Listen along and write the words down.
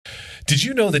Did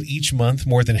you know that each month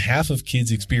more than half of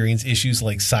kids experience issues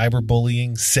like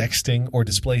cyberbullying, sexting, or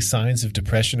display signs of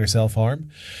depression or self-harm?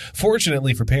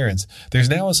 Fortunately for parents, there's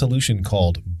now a solution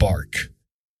called Bark.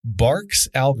 Bark's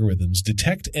algorithms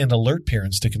detect and alert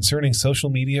parents to concerning social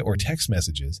media or text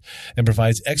messages and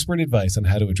provides expert advice on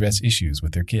how to address issues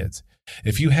with their kids.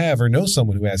 If you have or know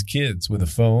someone who has kids with a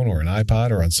phone or an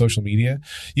iPod or on social media,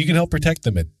 you can help protect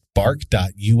them at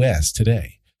bark.us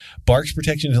today. Bark's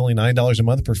protection is only $9 a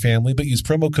month per family, but use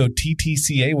promo code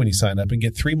TTCA when you sign up and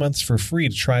get 3 months for free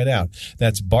to try it out.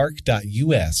 That's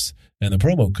bark.us and the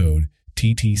promo code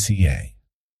TTCA.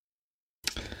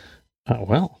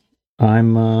 Well,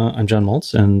 I'm John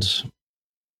Moltz, and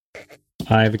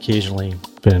I've occasionally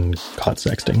been caught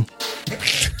sexting.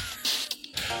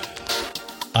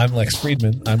 I'm Lex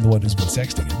Friedman. I'm the one who's been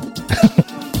sexting him.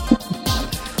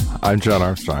 I'm John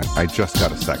Armstrong. I just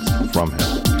got a sext from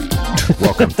him.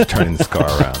 Welcome to Turning This Car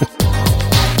Around.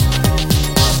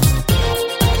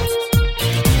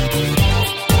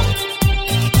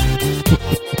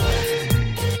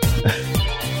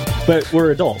 But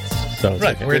we're adults, so it's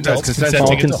Right, okay. we're adults.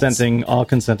 All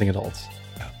consenting adults.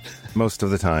 Most of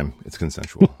the time, it's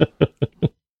consensual.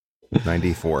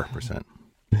 94%.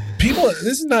 People,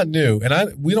 this is not new,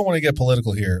 and we don't want to get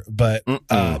political here, but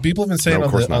people have been saying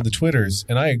on the Twitters,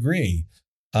 and I agree.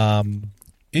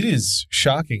 It is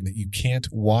shocking that you can't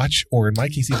watch, or in my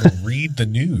case, even read the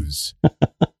news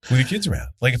with your kids around.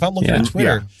 Like if I'm looking at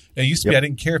Twitter, it used to be I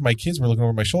didn't care if my kids were looking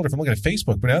over my shoulder. If I'm looking at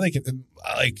Facebook, but now they can.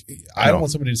 Like I don't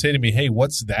want somebody to say to me, "Hey,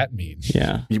 what's that mean?"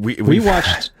 Yeah, we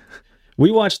watched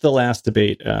the last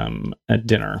debate at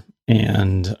dinner,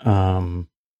 and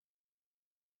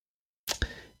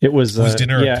it was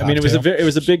dinner. Yeah, I mean, it was a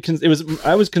big.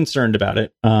 I was concerned about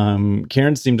it.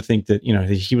 Karen seemed to think that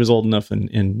he was old enough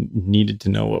and needed to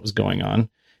know what was going on,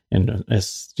 and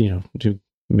to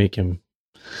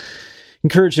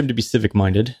encourage him to be civic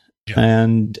minded. Yeah.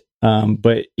 And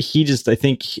but he just, I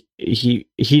think he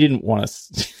didn't want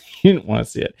to. He didn't want to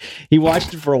see it. He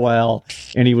watched it for a while,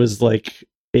 and he was like,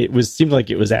 seemed like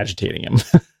it was agitating him.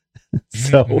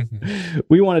 So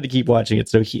we wanted to keep watching it.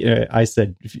 So I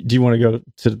said, "Do you want to go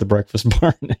to the breakfast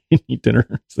bar and eat dinner?"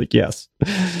 It's like, "Yes."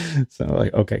 So I'm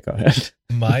like, okay, go ahead.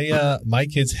 My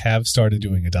kids have started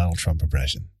doing a Donald Trump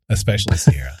impression, especially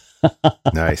Sierra.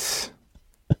 Nice.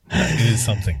 It is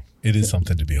something. It is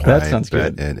something to behold. That sounds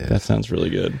good. That sounds really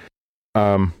good.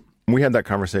 We had that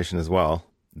conversation as well,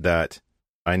 that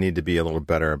I need to be a little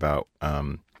better about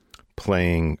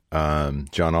playing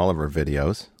John Oliver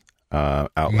videos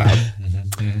out loud.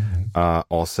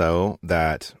 Also,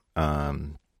 that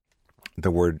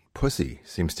the word pussy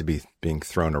seems to be being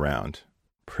thrown around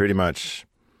pretty much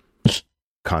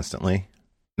constantly.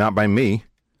 Not by me,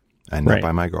 and not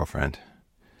by my girlfriend.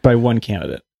 By one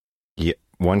candidate. Yeah,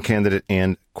 one candidate,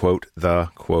 and quote the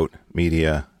quote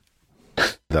media,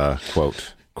 the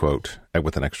quote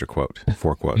with an extra quote,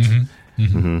 4 quotes.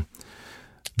 The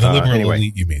liberal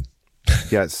elite, you mean?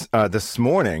 Yes. This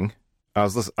morning,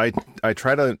 I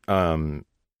try to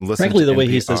listen. Frankly, the to way NPR.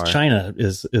 he says China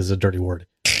is a dirty word.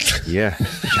 Yeah,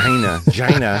 China.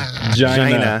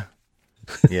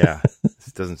 Yeah,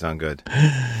 this doesn't sound good.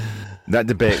 That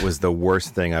debate was the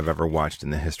worst thing I've ever watched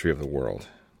in the history of the world.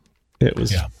 It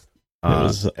was. Yeah.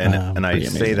 And I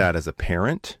say that as a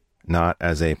parent, not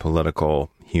as a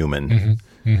political human.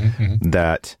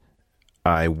 That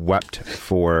I wept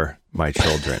for my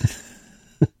children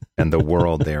and the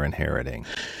world they're inheriting.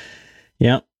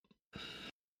 Yeah.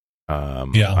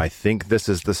 I think this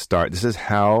is the start. This is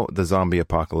how the zombie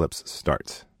apocalypse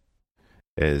starts.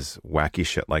 Is wacky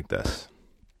shit like this.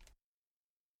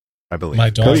 I believe. My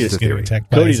dog is getting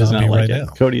attacked by a zombie right now.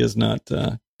 Cody is not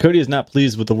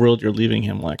pleased with the world you're leaving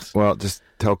him, Lex. Well, just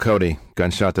tell Cody,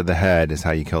 gunshot to the head is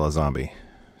how you kill a zombie.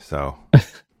 So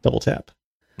double tap.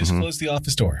 Just close the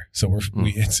office door, so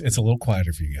it's a little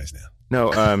quieter for you guys now.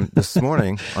 No, this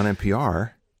morning on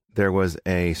NPR, there was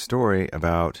a story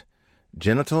about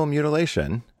genital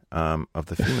mutilation of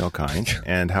the female kind,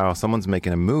 and how someone's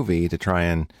making a movie to try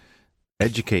and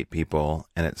educate people,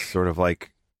 and it's sort of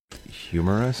like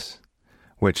humorous,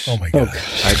 which oh my god,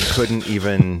 I couldn't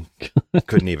even. The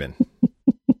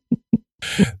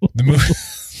movie.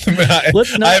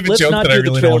 I have a joke that I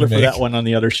really don't want to make. For that one on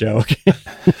the other show. Okay?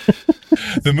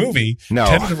 The movie, no.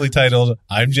 tentatively titled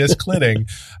 "I'm Just Clitting."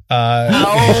 Are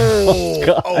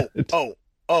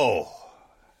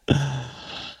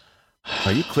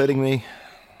you clitting me?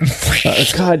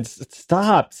 God,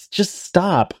 stop! Just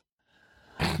stop.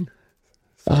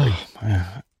 Oh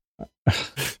man.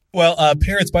 Well,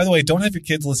 parents, by the way, don't have your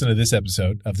kids listen to this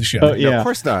episode of the show. Oh, yeah. No, of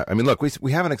course not. I mean, look,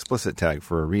 we have an explicit tag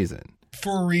for a reason.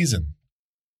 For a reason.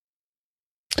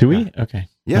 Do we? Okay.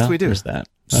 Yes, we do. There's that.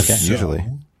 Okay. Usually.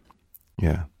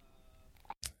 Yeah.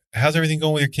 How's everything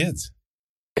going with your kids?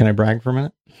 Can I brag for a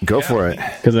minute? Go for it.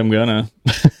 Because I'm gonna.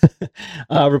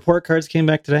 Report cards came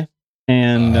back today,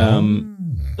 and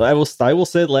I will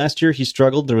say last year he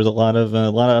struggled. There was a lot of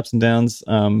ups and downs,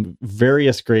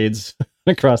 various grades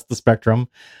across the spectrum.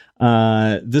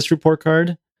 This report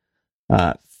card,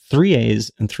 3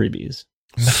 A's and 3 B's.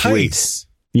 Nice.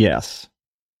 Yes.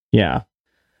 Yeah.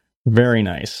 Very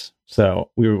nice.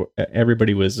 So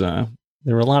everybody was, there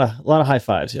were a lot of high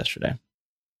fives yesterday.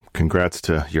 Congrats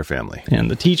to your family.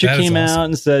 And the teacher came out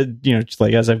and said, just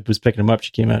like, as I was picking him up,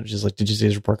 she came out and she's like, "Did you see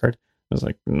his report card?" I was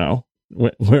like, "No."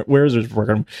 Where is his report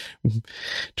card?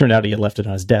 Turned out he had left it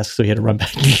on his desk, so he had to run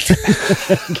back.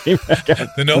 Came back out.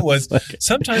 The note was,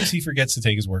 sometimes he forgets to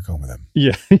take his work home with him.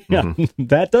 Yeah.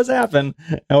 That does happen.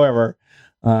 However,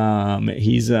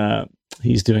 he's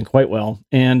doing quite well,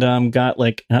 and got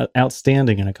like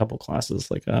outstanding in a couple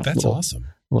classes. Like that's awesome.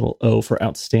 A little O for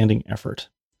outstanding effort.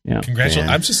 Yeah,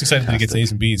 congratulations! I'm just excited that he gets A's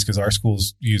and B's because our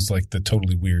schools use like the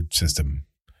totally weird system.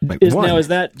 Is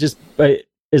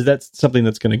that something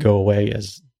that's going to go away?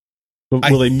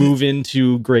 Will they move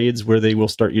into grades where they will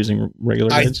start using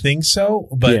regular grades? I think so,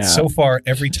 but so far,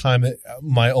 every time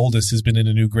my oldest has been in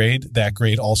a new grade, that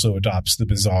grade also adopts the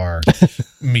bizarre,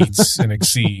 meets and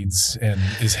exceeds, and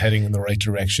is heading in the right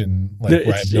direction. Like,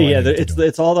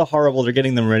 it's all the horrible. They're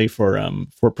getting them ready for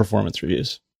performance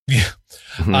reviews. Yeah.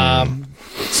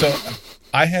 So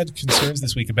I had concerns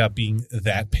this week about being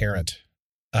that parent.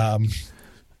 In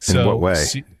what way?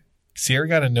 Sierra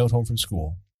got a note home from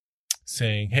school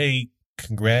saying, "Hey,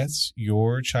 congrats,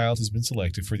 your child has been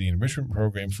selected for the enrichment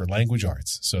program for language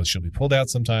arts. So she'll be pulled out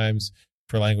sometimes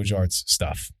for language arts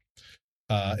stuff,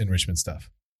 enrichment stuff."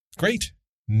 Great.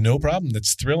 No problem.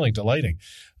 That's thrilling, delighting.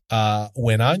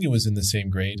 When Anya was in the same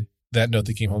grade, that note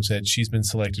that came home said she's been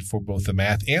selected for both the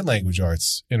math and language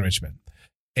arts enrichment.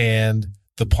 And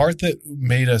the part that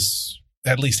made us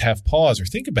at least have pause or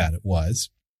think about it was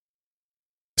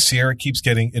Sierra keeps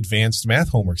getting advanced math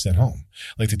homework sent home.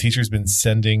 Like the teacher's been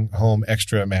sending home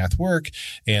extra math work,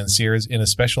 and Sierra's in a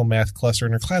special math cluster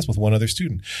in her class with one other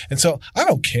student. And so I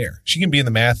don't care. She can be in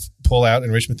the math pull-out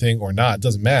enrichment thing or not. It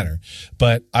doesn't matter.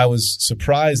 But I was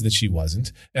surprised that she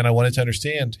wasn't, and I wanted to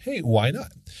understand, hey, why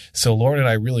not? So Lauren and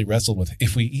I really wrestled with,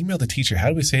 if we email the teacher, how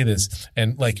do we say this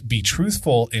and like be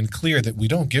truthful and clear that we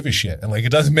don't give a shit and like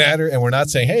it doesn't matter, and we're not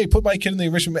saying, hey, put my kid in the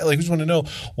enrichment. Like we just want to know,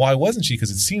 why wasn't she?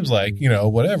 Because it seems like,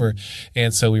 whatever.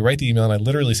 And so we write the email, and I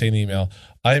literally say in the email,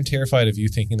 "I am terrified of you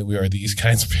thinking that we are these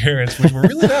kinds of parents," which we're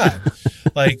really not.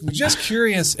 Like, we're just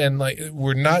curious, and like,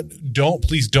 we're not.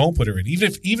 Please don't put her in.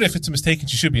 Even if it's a mistake and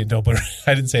she should be in, don't put her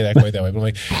in. I didn't say that quite that way, but I'm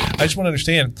like, I just want to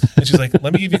understand. And she's like,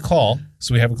 "Let me give you a call."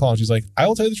 So we have a call, and she's like, "I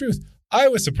will tell you the truth. I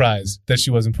was surprised that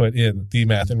she wasn't put in the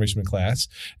math enrichment class.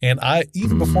 And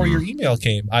even before your email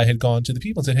came, I had gone to the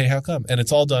people and said, hey, how come? And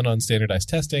it's all done on standardized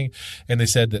testing. And they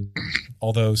said that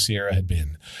although Sierra had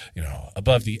been,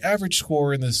 above the average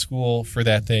score in the school for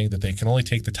that thing, that they can only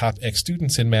take the top X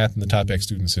students in math and the top X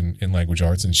students in language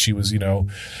arts. And she was,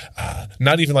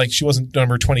 not even like she wasn't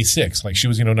number 26, like she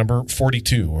was, number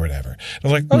 42 or whatever. And I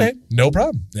was like, okay, no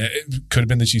problem. It could have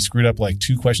been that she screwed up like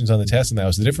 2 questions on the test and that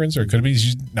was the difference, or it could have been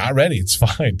she's not ready. It's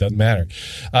fine. Doesn't matter.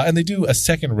 And they do a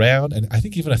second round and I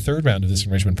think even a third round of this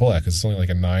enrichment pullout because it's only like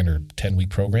a 9 or 10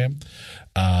 week program.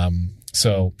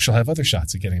 So she'll have other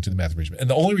shots at getting to the math enrichment. And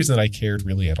the only reason that I cared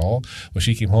really at all was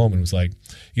she came home and was like,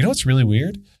 what's really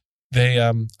weird?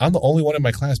 I'm the only one in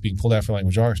my class being pulled out for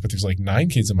language arts, but there's like 9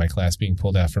 kids in my class being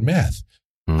pulled out for math.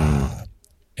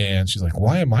 And she's like,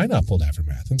 why am I not pulled out for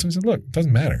math? And so I said, look, it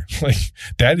doesn't matter. Like,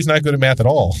 daddy's not good at math at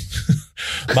all.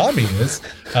 Mommy is,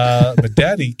 but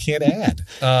daddy can't add.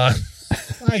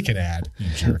 I can add, you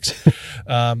jerks.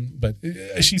 But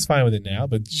she's fine with it now.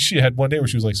 But she had one day where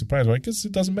she was like surprised. I'm like, because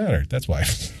it doesn't matter. That's why.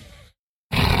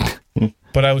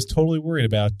 But I was totally worried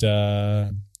about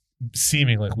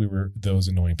seeming like we were those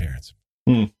annoying parents.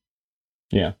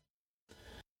 Yeah.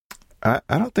 I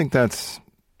don't think that's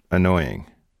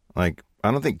annoying. Like, I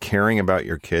don't think caring about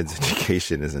your kids'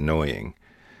 education is annoying.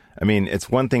 I mean, it's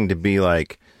one thing to be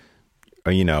like,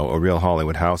 a real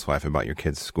Hollywood housewife about your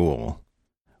kid's school,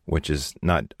 which is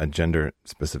not a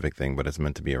gender-specific thing, but it's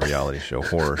meant to be a reality show,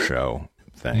 horror show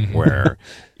thing, where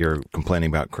you're complaining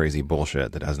about crazy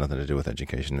bullshit that has nothing to do with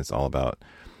education. It's all about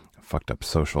fucked up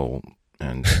social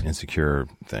and insecure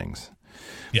things.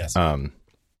 Yes.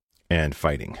 And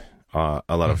fighting. A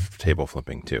lot of table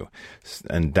flipping too.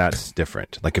 And that's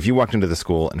different. Like if you walked into the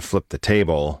school and flipped the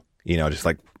table, just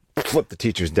like flip the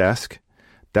teacher's desk,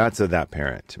 that's a that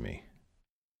parent to me.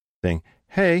 Saying,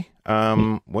 hey,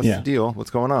 what's the deal?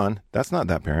 What's going on? That's not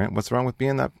that parent. What's wrong with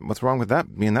being that? What's wrong with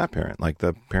that being that parent? Like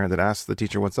the parent that asks the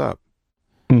teacher what's up.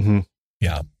 Mm-hmm.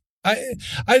 Yeah.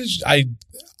 I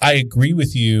agree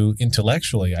with you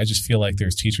intellectually. I just feel like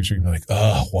there's teachers who are like,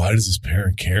 oh, why does this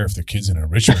parent care if their kid's in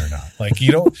enrichment or not? Like,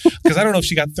 you don't, because I don't know if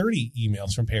she got 30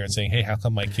 emails from parents saying, hey, how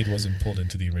come my kid wasn't pulled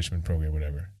into the enrichment program or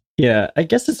whatever? Yeah, I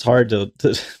guess it's hard to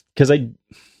because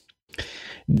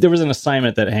there was an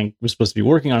assignment that Hank was supposed to be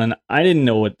working on, and I didn't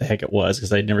know what the heck it was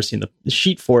because I'd never seen the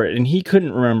sheet for it, and he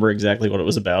couldn't remember exactly what it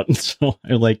was about. And so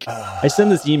I sent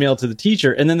this email to the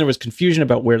teacher, and then there was confusion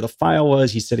about where the file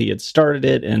was. He said he had started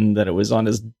it and that it was on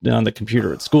the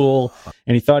computer at school,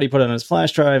 and he thought he put it on his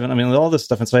flash drive, and I mean all this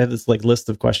stuff. And so I had this list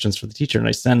of questions for the teacher,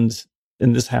 and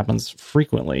and this happens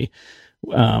frequently.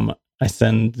 I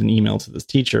send an email to this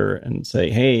teacher and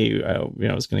say, hey, I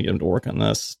was going to get him to work on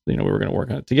this. We were going to work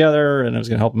on it together, and I was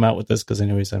going to help him out with this because I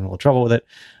knew he's having a little trouble with it.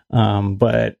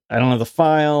 But I don't have the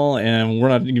file, and we're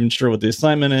not even sure what the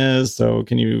assignment is. So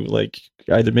can you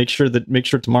either make sure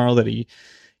tomorrow that he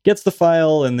gets the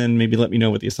file, and then maybe let me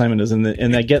know what the assignment is.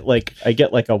 And I get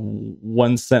a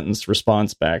 1 sentence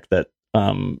response back that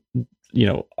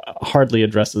hardly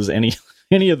addresses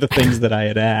any of the things that I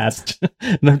had asked.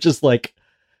 And I'm just like,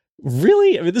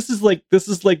 really? I mean, this is like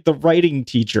the writing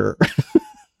teacher.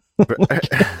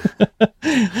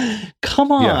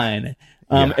 Come on.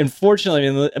 Yeah.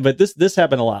 Unfortunately, but this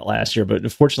happened a lot last year, but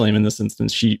unfortunately in this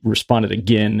instance, she responded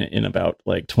again in about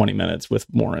 20 minutes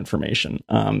with more information.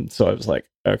 So I was like,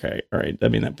 okay, all right. I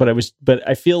mean, but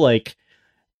I feel like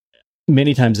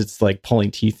many times it's like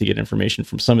pulling teeth to get information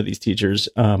from some of these teachers.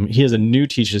 He has a new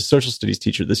teacher, social studies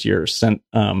teacher this year,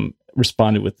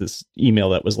 responded with this email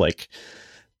that was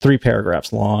 3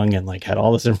 paragraphs long and had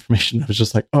all this information. I was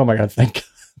just like, oh my God, thank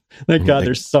God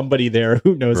there's somebody there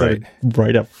who knows how to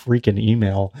write a freaking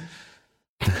email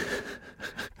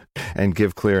and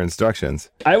give clear instructions.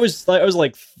 I was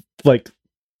like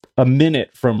a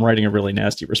minute from writing a really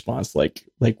nasty response. Like,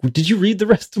 did you read the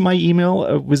rest of my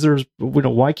email? Was there,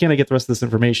 why can't I get the rest of this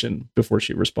information before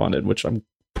she responded, which I'm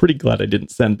pretty glad I didn't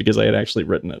send because I had actually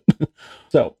written it.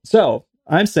 So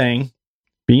I'm saying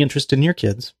be interested in your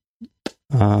kids.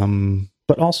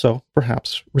 But also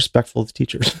perhaps respectful of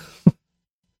teachers.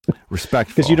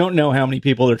 Respectful. Because you don't know how many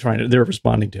people they're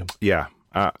responding to. Yeah.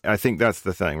 I think that's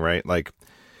the thing, right?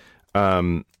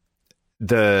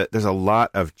 There's a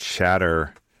lot of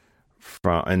chatter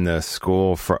in the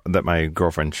school that my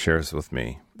girlfriend shares with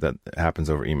me that happens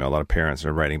over email. A lot of parents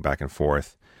are writing back and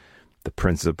forth. The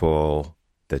principal,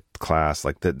 the class,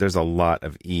 there's a lot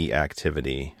of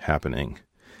activity happening,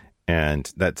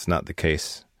 and that's not the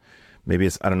case. Maybe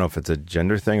I don't know if it's a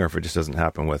gender thing or if it just doesn't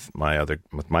happen with my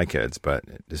kids, but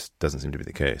it just doesn't seem to be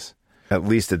the case. At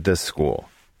least at this school,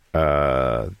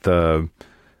 the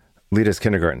Lita's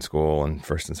kindergarten school and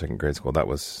 1st and 2nd grade school, that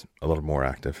was a little more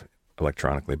active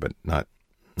electronically, but not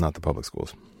the public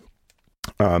schools.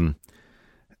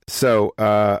 So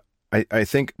I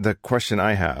think the question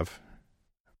I have,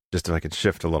 just if I could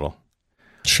shift a little.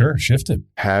 Sure, shift it.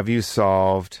 Have you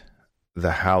solved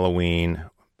the Halloween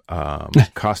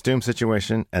costume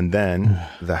situation and then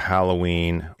the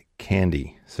Halloween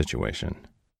candy situation?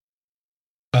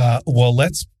 Well,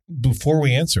 before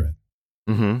we answer it.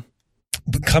 Mm-hmm.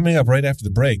 But coming up right after the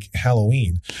break,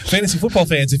 Halloween. Fantasy football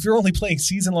fans, if you're only playing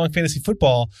season-long fantasy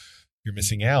football, you're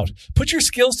missing out. Put your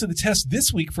skills to the test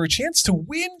this week for a chance to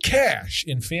win cash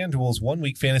in FanDuel's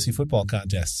one-week fantasy football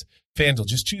contests. FanDuel,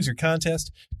 just choose your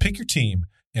contest, pick your team,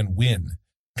 and win.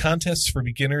 Contests for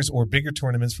beginners or bigger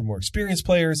tournaments for more experienced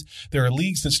players. There are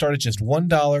leagues that start at just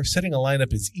 $1. Setting a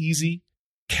lineup is easy.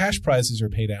 Cash prizes are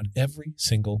paid out every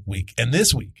single week. And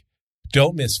this week,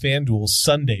 don't miss FanDuel's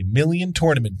Sunday Million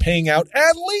Tournament, paying out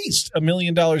at least $1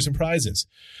 million in prizes.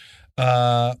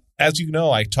 As you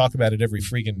know, I talk about it every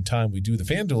freaking time we do the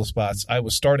FanDuel spots. I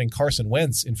was starting Carson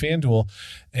Wentz in FanDuel,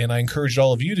 and I encouraged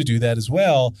all of you to do that as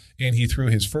well, and he threw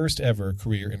his first ever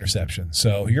career interception.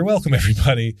 So you're welcome,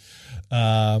 everybody.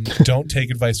 Don't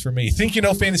take advice from me. Think you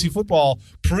know fantasy football?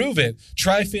 Prove it.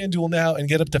 Try FanDuel now and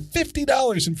get up to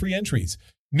 $50 in free entries.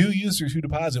 New users who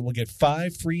deposit will get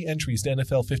 5 free entries to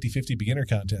NFL 50-50 beginner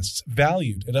contests,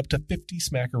 valued at up to 50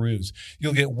 smackaroos.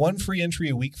 You'll get 1 free entry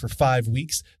a week for 5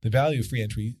 weeks. The value of free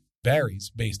entry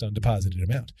varies based on deposited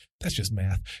amount. That's just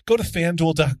math. Go to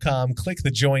FanDuel.com, click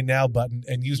the Join Now button,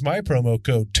 and use my promo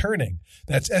code TURNING.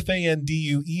 That's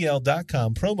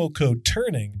FanDuel.com, promo code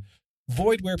TURNING.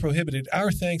 Void where prohibited.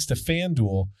 Our thanks to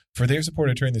FanDuel for their support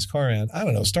to turn this car around. I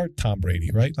don't know, start Tom Brady,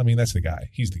 right? I mean, that's the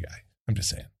guy. He's the guy. I'm just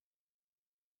saying.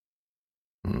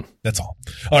 That's all.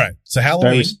 All right. So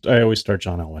Halloween. I always start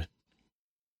John Elway.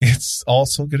 It's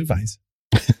also good advice.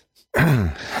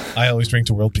 I always drink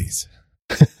to world peace.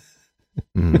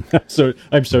 So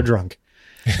I'm so drunk.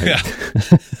 Yeah.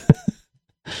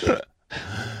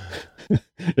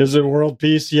 Is it world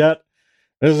peace yet?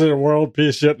 Is it world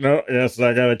peace yet? No. Yes,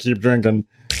 I gotta keep drinking.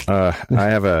 I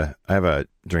have a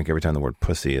drink every time the word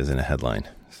pussy is in a headline.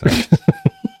 So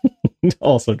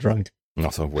Also drunk. I'm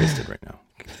also wasted right now.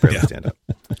 Barely stand up.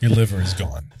 Your liver is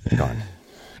gone. Gone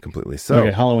completely. So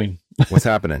Okay, Halloween. what's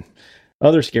happening?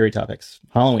 Other scary topics.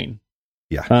 Halloween.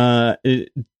 Yeah.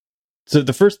 So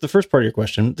the first part of your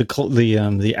question,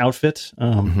 the outfit.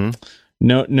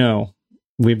 No,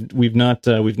 we've not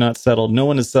settled. No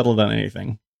one has settled on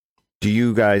anything. Do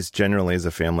you guys generally, as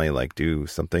a family, like do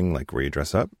something like where you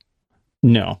dress up?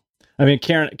 No, I mean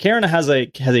Karen has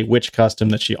a witch costume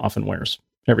that she often wears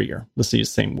every year. The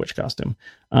same witch costume.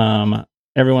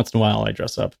 Every once in a while I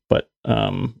dress up, but I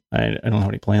don't have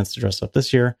any plans to dress up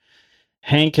this year.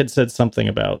 Hank had said something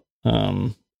about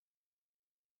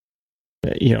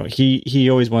he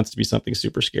always wants to be something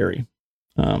super scary.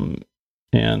 Is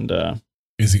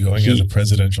he going as a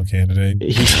presidential candidate?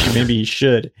 Maybe he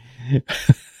should.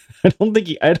 I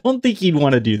don't think he'd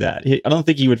want to do that. I don't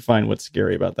think he would find what's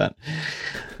scary about that.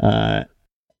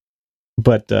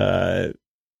 But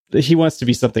he wants to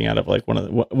be something out of like one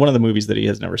of the movies that he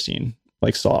has never seen,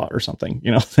 like Saw or something.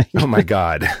 Oh my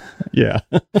God! Yeah.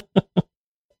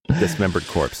 Dismembered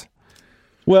corpse.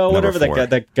 Well, Number whatever 4.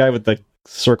 that guy with the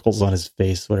circles on his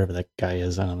face, whatever that guy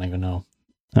is, I don't even know.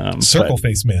 Circle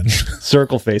face man.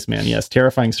 Circle face man, yes,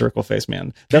 terrifying circle face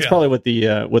man. That's probably what the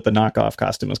knockoff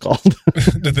costume is called.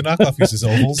 The knockoff uses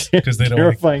ovals because they don't.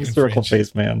 Terrifying circle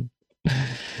face man.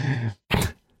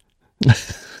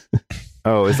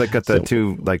 Oh, it's like got the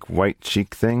two like white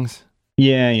cheek things.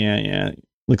 Yeah.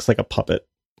 Looks like a puppet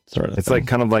sort of. It's thing. like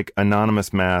kind of like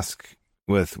Anonymous mask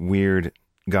with weird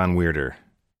gone weirder.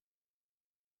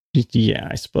 Yeah,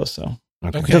 I suppose so.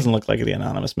 Okay. It doesn't look like the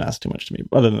Anonymous mask too much to me,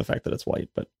 other than the fact that it's white.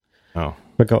 But go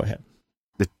ahead.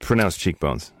 The pronounced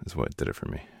cheekbones is what did it for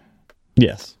me.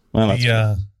 Yes. Well, that's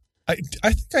I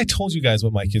think I told you guys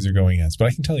what my kids are going as, but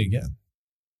I can tell you again.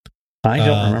 I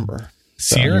don't remember.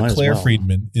 Sierra Claire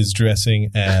Friedman is dressing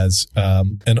as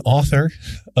an author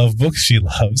of books she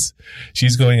loves.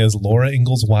 She's going as Laura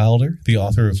Ingalls Wilder, the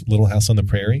author of Little House on the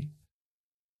Prairie.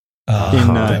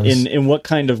 In what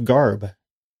kind of garb?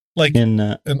 Like in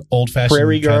an old-fashioned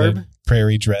prairie garb,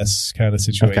 prairie dress kind of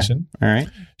situation. Okay. All right.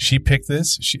 She picked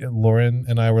this. Lauren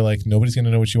and I were like, nobody's going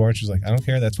to know what you are. She's like, I don't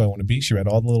care. That's what I want to be. She read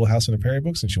all the Little House on the Prairie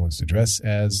books, and she wants to dress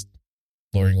as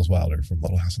Laura Ingalls Wilder from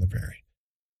Little House on the Prairie.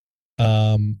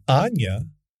 Anya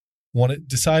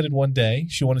decided one day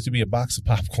she wanted to be a box of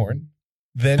popcorn.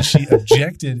 Then she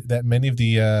objected that many of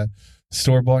the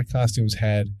store-bought costumes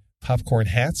had popcorn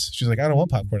hats. She's like, I don't want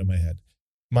popcorn in my head.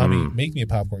 Mommy, make me a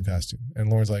popcorn costume. And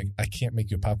Lauren's like, I can't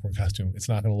make you a popcorn costume. It's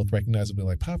not going to look recognizably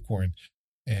like popcorn.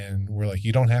 And we're like,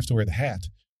 you don't have to wear the hat.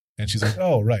 And she's like,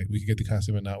 oh, right. We could get the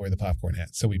costume and not wear the popcorn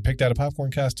hat. So we picked out a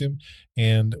popcorn costume,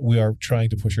 and we are trying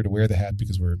to push her to wear the hat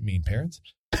because we're mean parents.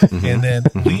 And then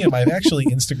Liam, I've actually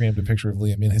Instagrammed a picture of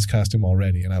Liam in his costume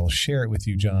already, and I will share it with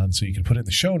you, John, so you can put it in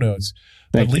the show notes.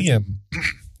 But Liam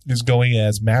is going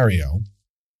as Mario.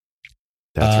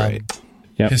 That's right.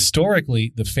 Yep.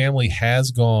 Historically, the family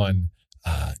has gone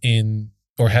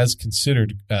has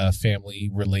considered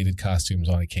family-related costumes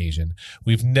on occasion.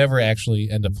 We've never actually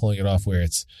ended up pulling it off where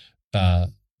it's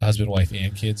husband, wife,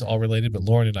 and kids all related, but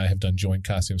Lauren and I have done joint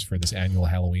costumes for this annual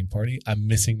Halloween party. I'm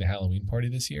missing the Halloween party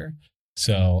this year,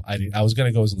 so I was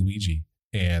going to go as Luigi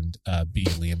and be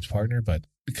Liam's partner, but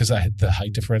because I had the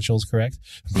height differential is correct,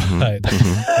 but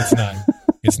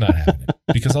it's not happening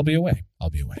because I'll be away.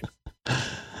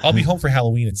 I'll be home for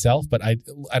Halloween itself, but I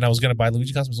was going to buy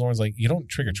Luigi costumes. Lauren's like, you don't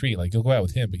trick or treat. Like, you'll go out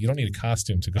with him, but you don't need a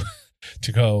costume to go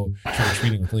trick or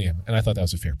treating with Liam. And I thought that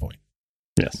was a fair point.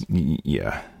 Yes.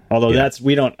 Yeah. Although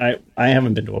I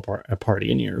haven't been to a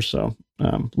party in years, so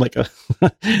like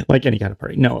any kind of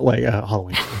party. No, like a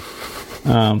Halloween.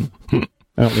 I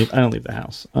don't leave the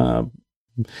house.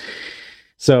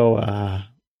 So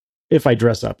if I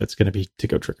dress up, it's going to be to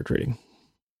go trick or treating.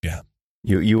 Yeah.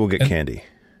 You will get candy.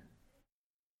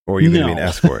 Or are you going to be an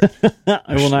escort?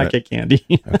 I will not get candy.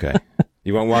 Okay.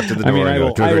 You won't walk to the door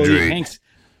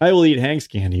I will eat Hank's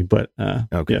candy, but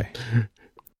okay. Yeah.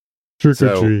 Trick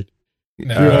or treat.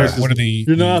 Your house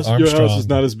is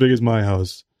not as big as my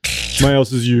house. My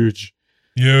house is huge.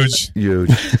 Huge.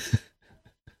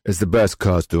 It's the best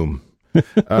costume.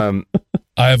 I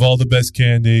have all the best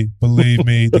candy. Believe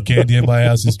me, the candy in my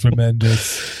house is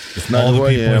tremendous. It's not who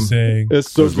I am. Saying,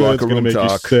 it's so good. It's going to make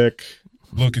you sick.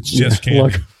 Look, it's just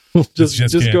candy.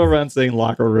 Just go around saying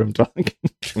locker room talk.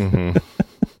 Mm-hmm.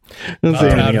 Don't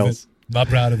say anything else. Not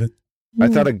proud of it. I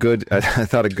thought a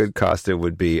good costume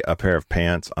would be a pair of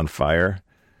pants on fire,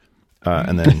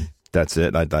 and then that's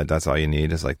it. That's all you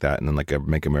need is like that, and then like a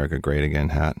 "Make America Great Again"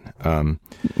 hat.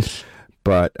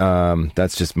 But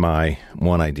that's just my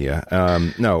one idea.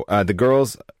 No, the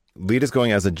girls. Lead is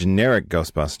going as a generic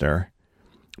Ghostbuster.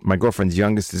 My girlfriend's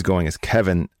youngest is going as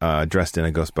Kevin, dressed in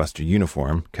a Ghostbuster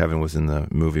uniform. Kevin was in the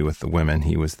movie with the women.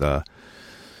 He was the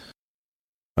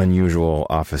unusual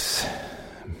office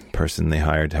person they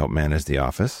hired to help manage the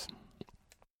office.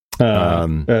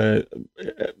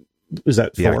 Is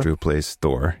that the Thor? actor who plays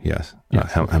Thor? Yes, Yeah.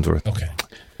 Hemsworth. Okay.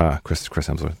 Chris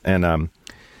Hemsworth, and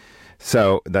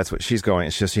so that's what she's going.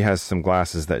 It's just she has some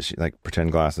glasses that she like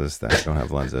pretend glasses that don't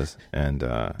have lenses, and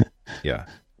yeah,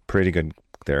 pretty good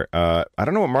there. I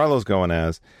don't know what Marlo's going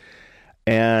as,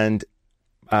 and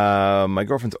my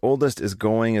girlfriend's oldest is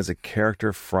going as a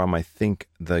character from I think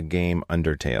the game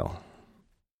Undertale,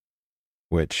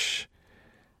 which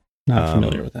Not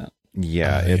familiar with that.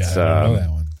 yeah, I it's don't know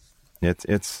that one.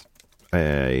 it's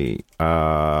a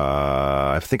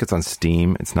I think it's on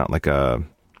Steam. It's not like a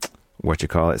what you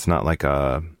call it. It's not like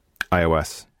a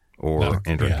iOS or Not a-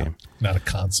 Android yeah. game. Not a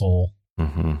console.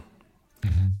 Mm-hmm.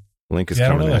 Mm-hmm. Link is Yeah, I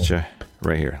don't coming know. at you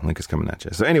right here. Link is coming at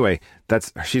you. So anyway,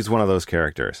 she's one of those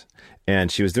characters,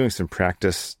 and she was doing some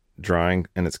practice drawing,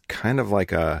 and it's kind of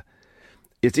like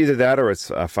it's either that or it's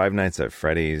Five Nights at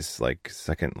Freddy's like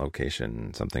second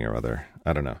location, something or other.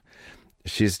 I don't know.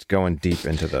 She's going deep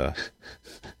into the,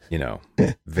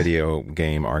 video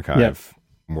game archive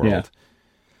world.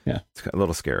 Yeah. It's a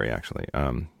little scary actually,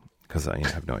 because I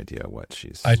have no idea what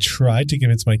she's. I tried to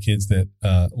convince my kids that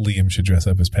Liam should dress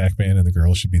up as Pac-Man and the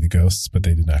girls should be the ghosts, but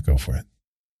they did not go for it.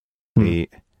 the.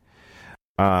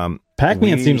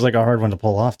 Pac-Man we- seems like a hard one to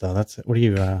pull off, though. That's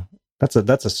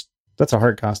a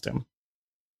hard costume.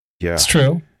 Yeah. It's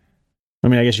true. I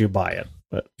mean, I guess you buy it,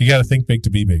 but You got to think big to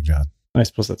be big, John. I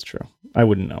suppose that's true. I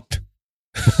wouldn't know.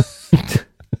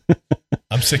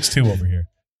 I'm 6'2" over here.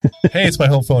 Hey, it's my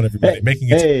home phone, everybody. Making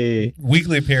its Hey,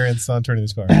 weekly appearance on Turning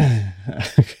This Car.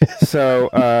 So.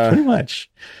 pretty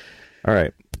much. All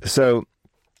right. So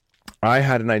I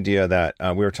had an idea that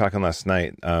we were talking last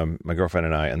night, my girlfriend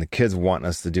and I, and the kids want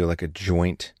us to do like a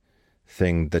joint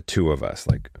thing, the two of us,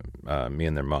 like me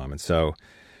and their mom. And so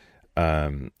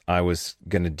I was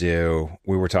going to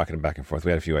we were talking back and forth.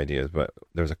 We had a few ideas, but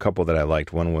there was a couple that I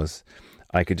liked. One was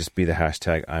I could just be the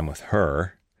hashtag I'm with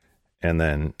her, and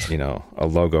then, a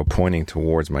logo pointing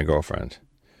towards my girlfriend.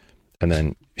 And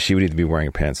then she would either be wearing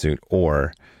a pantsuit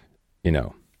or,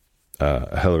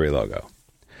 a Hillary logo.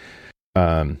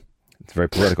 It's very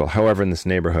political. However, in this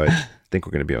neighborhood, I think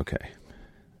we're going to be okay.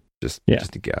 Just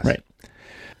a guess. Right.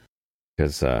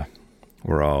 Because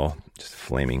we're all just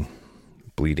flaming,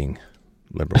 bleeding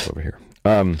liberals over here.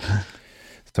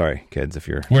 Sorry, kids, if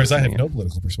you're... Whereas I have listening no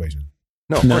political persuasion.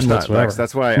 No, of None course not, whatsoever. Lex.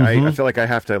 That's why I Mhm. feel like I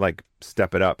have to like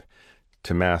step it up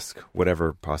to mask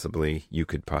whatever possibly you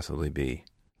could possibly be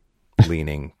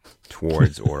leaning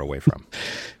towards or away from.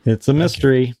 It's a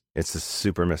mystery. It's a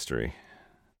super mystery.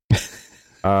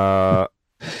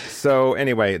 So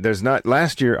anyway, there's not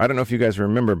last year. I don't know if you guys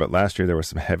remember, but last year there were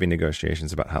some heavy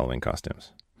negotiations about Halloween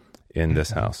costumes in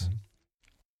this house.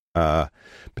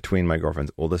 Between my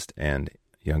girlfriend's oldest and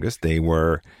youngest, the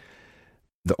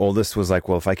oldest was like,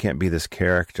 well, if I can't be this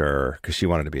character, because she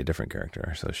wanted to be a different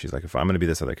character. So she's like, if I'm going to be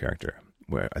this other character,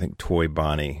 where I think Toy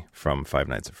Bonnie from Five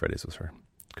Nights at Freddy's was her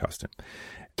costume,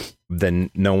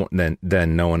 then no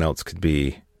one else could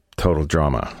be total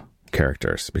drama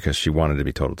characters, because she wanted to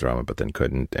be total drama, but then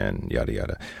couldn't, and yada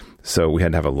yada. So we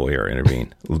had to have a lawyer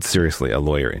intervene. Seriously, a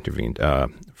lawyer intervened.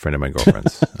 Friend of my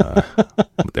girlfriend's.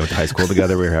 They went to high school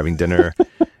together. We were having dinner,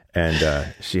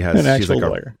 and she's Actual like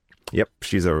lawyer. Yep,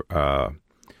 she's a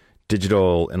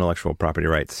digital intellectual property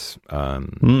rights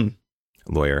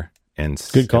lawyer, and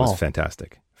Good call. It was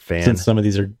fantastic. Since some of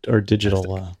these are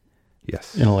digital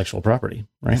Yes, intellectual property,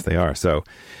 right? yes, they are. So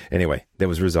anyway, that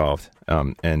was resolved,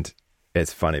 and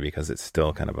it's funny because it's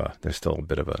still kind of there's still a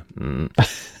bit of a, and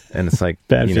it's like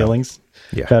Bad feelings,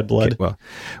 yeah, bad blood. Well,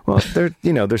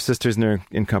 they're sisters and they're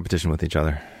in competition with each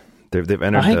other. They've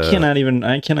entered. I cannot even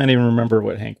remember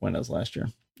what Hank went as last year.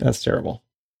 That's terrible.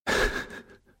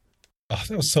 Oh,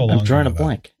 that was so long I'm drawing a ago, though.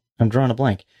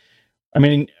 blank. I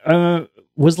mean,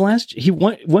 was last he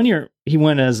went 1 year he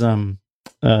went as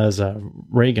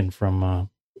Reagan from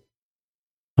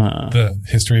The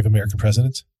History of American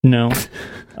Presidents? no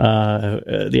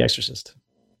The Exorcist.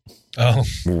 Oh,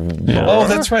 Yeah. oh,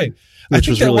 that's right. I Which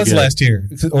think was that really was good. last year,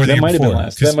 or the That year might have been before.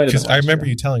 last- that might have been Because I last remember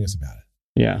year. you telling us about it.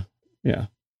 Yeah.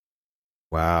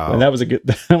 Wow, And that was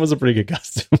a pretty good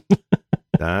costume.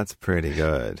 that's pretty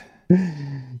good.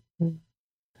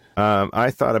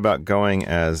 I thought about going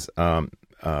as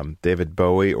David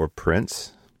Bowie or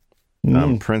Prince.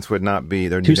 Prince would not be,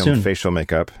 there'd be no facial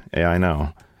makeup. Yeah, I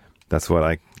know. That's what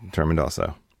I determined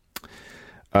also.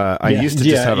 I used to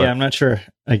just have I'm not sure.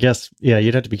 I guess,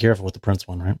 you'd have to be careful with the Prince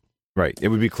one, right? Right. It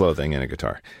would be clothing and a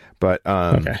guitar. But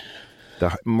okay.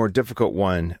 The more difficult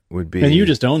one would be... And you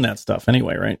just own that stuff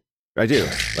anyway, right? I do.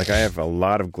 Like, I have a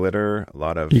lot of glitter, a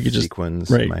lot of sequins.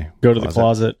 Right. In my go to the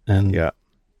closet and... Yeah.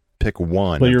 Pick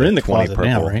one. Well, you're in the closet purple.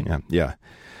 Now, right? Yeah.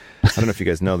 I don't know if you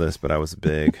guys know this, but I was a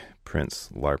big Prince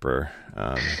LARPer,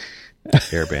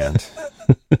 airband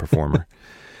performer.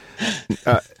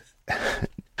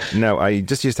 No, I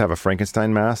just used to have a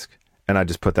Frankenstein mask, and I'd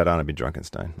just put that on and be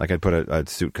Drunkenstein. Like, I'd put a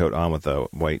suit coat on with a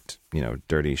white,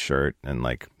 dirty shirt, and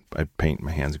like I'd paint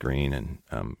my hands green and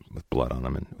with blood on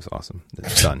them, and it was awesome.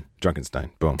 It's done.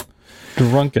 Drunkenstein. Boom.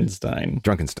 Drunkenstein.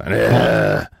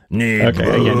 Yeah. Need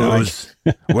booze.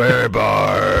 Wear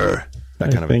bar.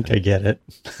 That kind of thing. I get it.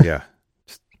 Yeah.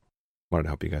 Just wanted to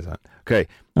help you guys out. Okay.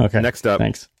 Next up.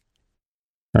 Thanks.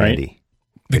 All right. Candy.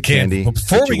 The candy. Well,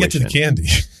 before we get to the candy,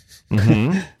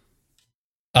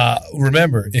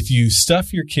 remember, if you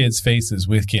stuff your kids' faces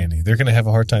with candy, they're going to have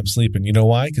a hard time sleeping. You know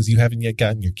why? Because you haven't yet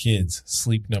gotten your kids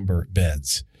sleep number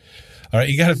beds. All right,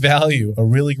 you got to value a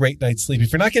really great night's sleep.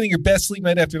 If you're not getting your best sleep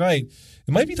night after night,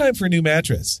 it might be time for a new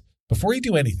mattress. Before you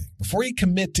do anything, before you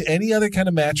commit to any other kind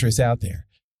of mattress out there,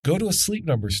 go to a Sleep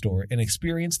Number store and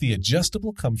experience the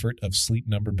adjustable comfort of Sleep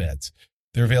Number beds.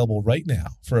 They're available right now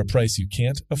for a price you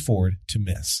can't afford to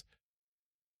miss.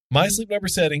 My Sleep Number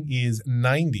setting is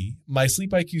 90. My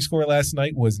Sleep IQ score last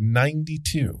night was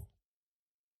 92.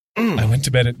 I went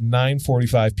to bed at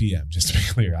 9:45 p.m., just to be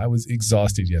clear. I was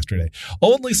exhausted yesterday.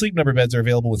 Only Sleep Number beds are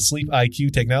available with Sleep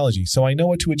IQ technology, so I know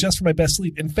what to adjust for my best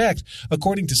sleep. In fact,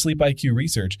 according to Sleep IQ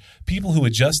research, people who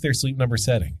adjust their Sleep Number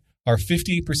setting are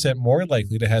 58% more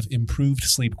likely to have improved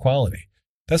sleep quality.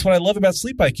 That's what I love about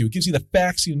Sleep IQ. It gives you the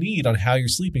facts you need on how you're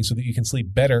sleeping so that you can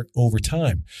sleep better over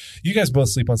time. You guys both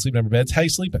sleep on Sleep Number beds. How you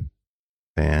sleeping?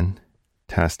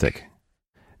 Fantastic.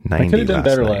 I could have done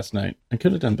better last night.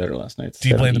 Do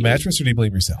you blame the mattress or do you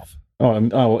blame yourself?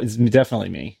 It's definitely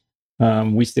me.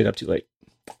 We stayed up too late.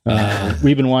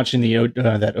 We've been watching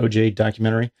that OJ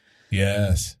documentary.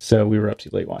 Yes. So we were up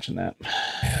too late watching that.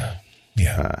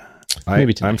 Yeah.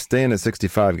 I'm staying at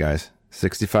 65, guys.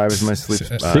 65 is my sleep.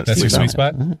 That's your sweet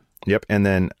spot? Yep. And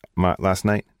then last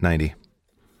night, 90.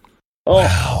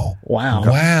 Oh, wow.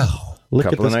 A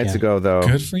couple of nights ago, though,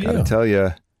 good for you. Gotta tell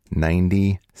you,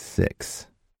 96.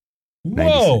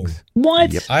 Whoa. 96.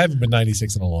 What? Yep. I haven't been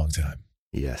 96 in a long time.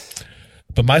 Yes.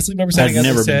 But my sleep number setting, I've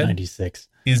never been 96.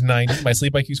 Is 90. My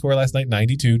sleep IQ score last night,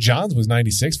 92. John's was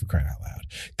 96 for crying out loud.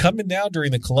 Come in now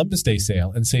during the Columbus Day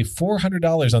sale and save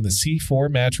 $400 on the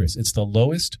C4 mattress. It's the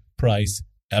lowest price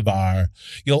ever.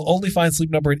 You'll only find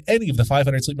Sleep Number in any of the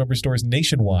 500 Sleep Number stores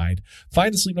nationwide.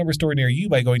 Find a Sleep Number store near you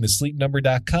by going to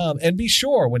sleepnumber.com. And be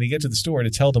sure when you get to the store to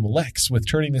tell them Lex with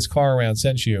Turning This Car Around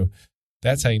sent you.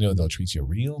 That's how you know they'll treat you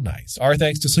real nice. Our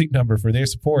thanks to Sleep Number for their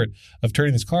support of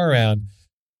Turning This Car Around.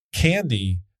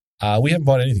 Candy, we haven't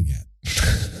bought anything yet.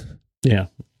 Yeah,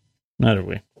 neither have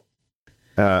we.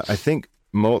 I think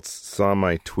Moltz saw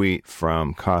my tweet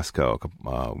from Costco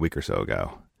a week or so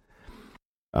ago.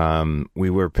 We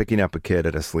were picking up a kid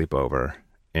at a sleepover,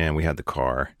 and we had the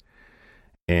car,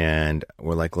 and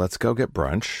we're like, let's go get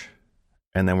brunch.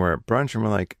 And then we're at brunch, and we're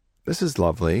like, this is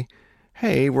lovely.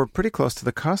 Hey, we're pretty close to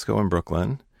the Costco in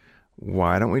Brooklyn.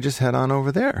 Why don't we just head on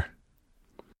over there?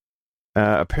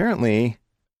 Apparently,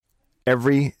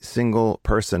 every single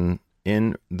person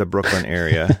in the Brooklyn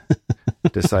area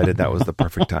decided that was the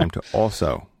perfect time to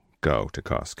also go to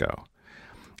Costco.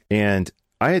 And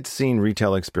I had seen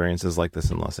retail experiences like this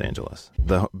in Los Angeles.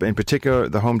 In particular,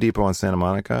 the Home Depot in Santa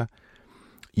Monica.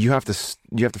 You have to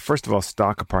first of all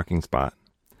stock a parking spot.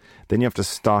 Then you have to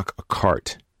stock a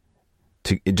cart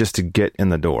just to get in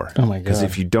the door. Oh my god! Because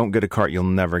if you don't get a cart, you'll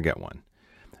never get one.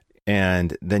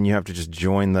 And then you have to just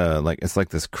join it's like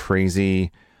this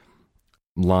crazy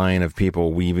line of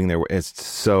people weaving their way. It's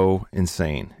so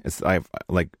insane.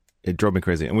 It drove me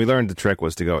crazy. And we learned the trick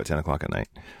was to go at 10 o'clock at night.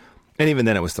 And even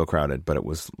then it was still crowded, but it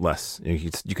was less.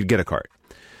 You could get a cart.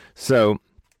 So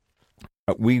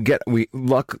we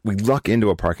luck into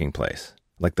a parking place.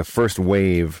 Like the first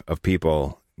wave of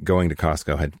people going to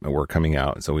Costco were coming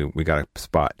out. So we got a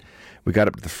spot. We got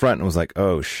up to the front and was like,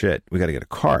 oh shit, we got to get a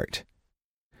cart.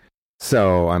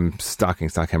 So I'm stocking.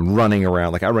 I'm running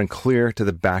around. Like I run clear to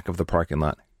the back of the parking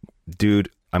lot. Dude,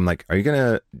 I'm like, are you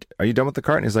done with the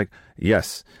cart? And he's like,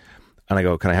 yes. And I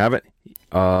go, can I have it?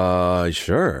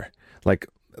 Sure. Like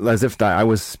as if I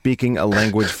was speaking a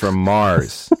language from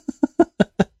Mars.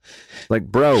 Like,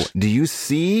 bro, do you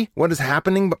see what is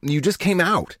happening? You just came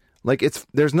out. Like,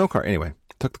 there's no cart. Anyway,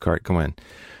 took the cart, go in.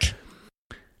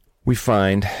 We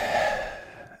find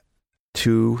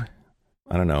 2,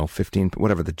 I don't know, 15,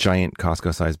 whatever, the giant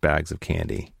Costco-sized bags of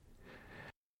candy.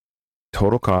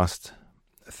 Total cost,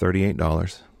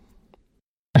 $38.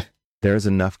 There's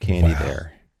enough candy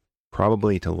there,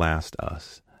 probably to last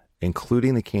us,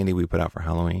 including the candy we put out for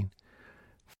Halloween,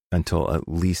 until at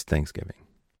least Thanksgiving.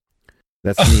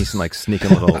 That's me like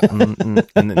sneaking a little. And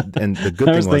the good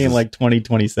I was thing thinking like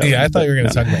 2027. Yeah, I thought you were going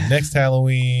to talk about next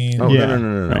Halloween. Oh, Yeah,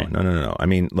 no. I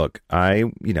mean, look, I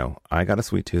got a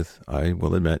sweet tooth, I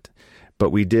will admit, but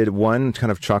we did one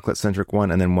kind of chocolate centric one,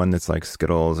 and then one that's like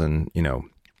Skittles and,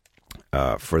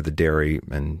 for the dairy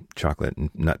and chocolate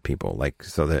and nut people, like,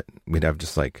 so that we'd have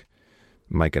just like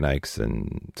Mike and Ike's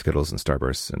and Skittles and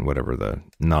Starbursts and whatever the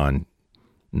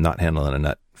not handling a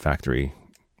nut factory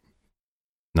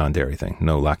non-dairy thing,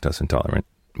 no lactose intolerant,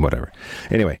 whatever.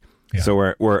 Anyway,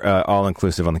 So we're all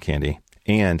inclusive on the candy,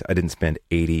 and I didn't spend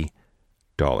 $80,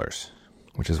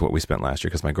 which is what we spent last year,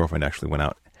 because my girlfriend actually went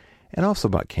out and also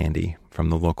bought candy from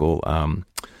the local artisanal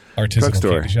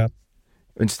drugstore. candy shop.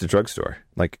 Just a drugstore.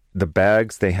 Like the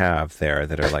bags they have there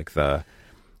that are like they're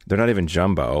not even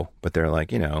jumbo, but they're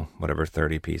like, whatever,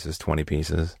 30 pieces, 20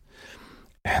 pieces.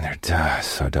 And they're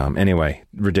so dumb. Anyway,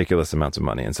 ridiculous amounts of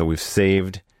money. And so we've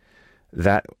saved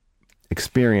that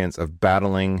experience of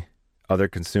battling other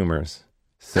consumers,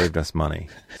 saved us money.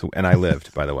 So, and I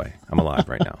lived, by the way. I'm alive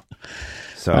right now.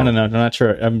 So I don't know. I'm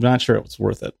not sure it was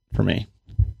worth it for me.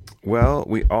 Well,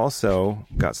 we also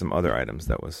got some other items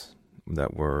that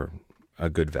were a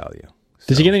good value. So,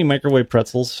 Did you get any microwave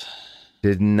pretzels?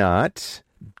 Did not.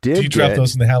 Do you drop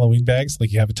those in the Halloween bags?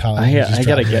 Like you have a towel? I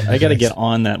gotta get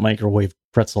on that microwave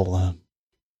pretzel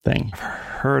thing. I've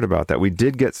heard about that. We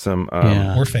did get some.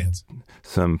 We're fans.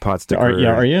 Some pot sticker.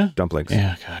 Are you? Dumplings.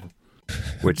 Yeah, God.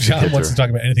 Which John wants to talk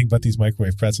about anything but these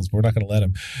microwave pretzels, but we're not going to let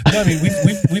him. No, I mean,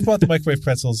 we've bought the microwave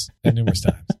pretzels numerous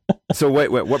times. So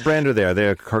wait, what brand are they? Are they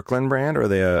a Kirkland brand or are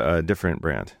they a different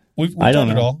brand? We've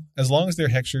done it all. As long as they're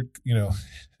hextured,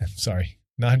 sorry,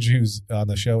 non-Jews on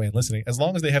the show and listening, as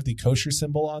long as they have the kosher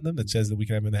symbol on them that says that we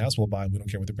can have them in the house, we'll buy them. We don't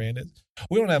care what the brand is.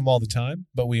 We don't have them all the time,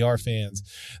 but we are fans.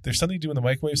 There's something to do in the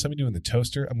microwave, something to do in the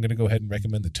toaster. I'm going to go ahead and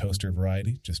recommend the toaster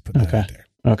variety. Just put that out there.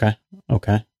 Okay.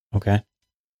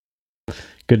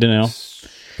 Good to know.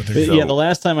 The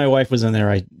last time my wife was in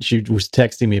there, she was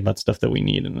texting me about stuff that we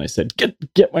need, and I said,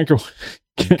 "Get microwave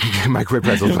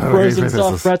pretzels, frozen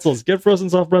soft pretzels. Get frozen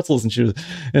soft pretzels." And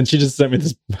she just sent me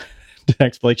this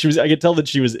text. Like I could tell that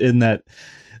she was in that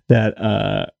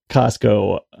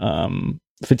Costco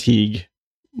fatigue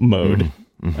mode.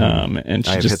 Mm-hmm. And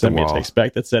she just sent me a text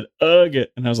back that said, "Ugh,"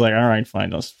 and I was like, "All right,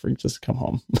 fine, just come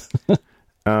home."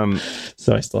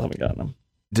 So I still haven't gotten them.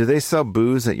 Do they sell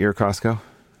booze at your Costco, John?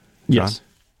 Yes.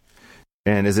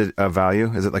 And is it a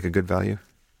value? Is it like a good value?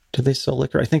 Do they sell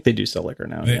liquor? I think they do sell liquor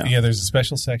now. Yeah, there's a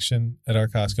special section at our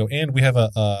Costco, and we have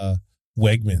a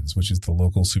Wegmans, which is the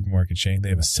local supermarket chain. They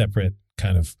have a separate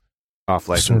kind of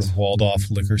off-license, sort of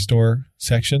walled-off liquor store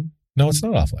section. No, it's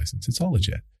not off-license. It's all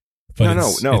legit. But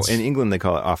no. In England, they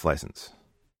call it off-license.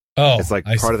 Oh, it's like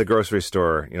part of the grocery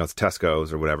store. It's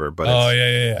Tesco's or whatever. But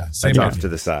yeah. Same off to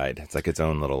the side. It's like its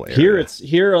own little area.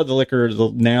 Here are the liquor.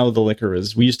 Now the liquor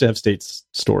is. We used to have state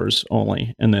stores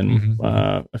only, and then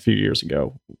a few years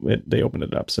ago they opened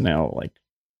it up. So now, like,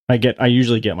 I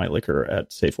usually get my liquor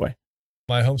at Safeway.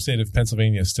 My home state of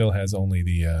Pennsylvania still has only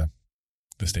the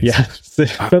state. Yeah,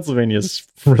 Pennsylvania is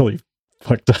really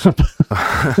fucked up.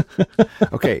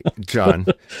 Okay, John.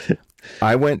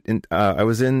 I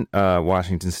was in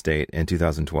Washington State in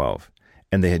 2012,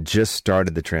 and they had just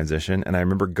started the transition. And I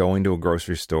remember going to a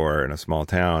grocery store in a small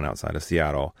town outside of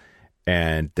Seattle,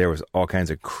 and there was all kinds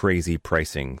of crazy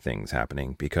pricing things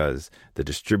happening because the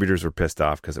distributors were pissed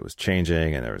off because it was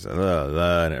changing, and there was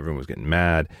and everyone was getting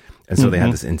mad. And so they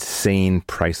had this insane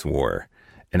price war,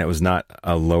 and it was not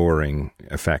a lowering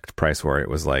effect price war. It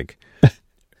was like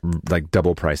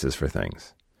double prices for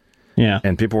things. Yeah,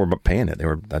 and people were paying it. They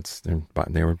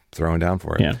were throwing down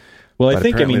for it. Yeah. Well, but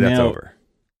that's now, over.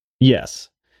 Yes,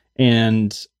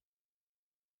 and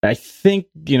I think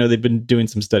they've been doing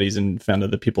some studies and found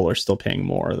that people are still paying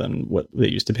more than what they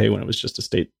used to pay when it was just a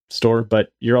state store.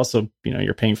 But you're also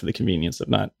you're paying for the convenience of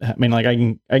not. I mean, like I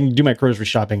can do my grocery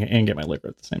shopping and get my liquor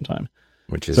at the same time,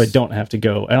 so I don't have to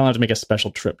go. I don't have to make a special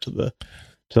trip to the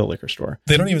liquor store.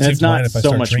 They don't even seem to mind if I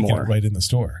start drinking it right in the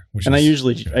store. I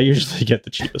usually get the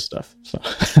cheapest stuff. So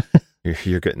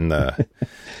you're getting the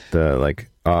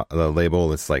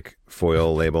label. It's like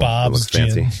foil label. Bob's that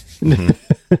looks fancy.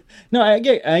 No, I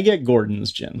get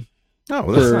Gordon's gin. Oh,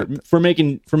 well, that's not... for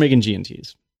making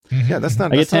G&Ts. Yeah, that's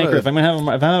not. I get Tanqueray. If I'm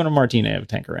having a martini, I have a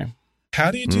Tanqueray. How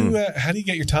do you do? How do you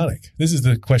get your tonic? This is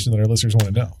the question that our listeners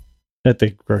want to know. At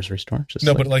the grocery store. Just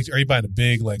no, but like, are you buying a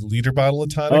big like liter bottle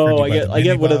of tonic? Oh, or I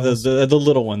get one of the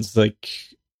little ones. Like,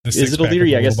 is it a liter?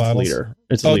 Yeah, I guess it's a liter.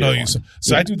 It's a liter.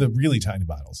 So I do the really tiny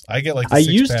bottles. I get like the I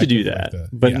used to do that,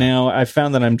 but now I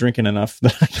found that I'm drinking enough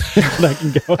that I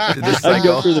can go. I can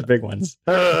go through the big ones.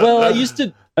 Well, I used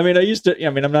to. I mean,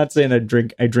 I'm not saying I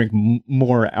drink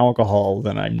more alcohol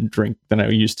than I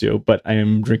used to, but I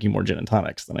am drinking more gin and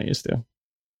tonics than I used to.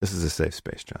 This is a safe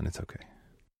space, John. It's okay.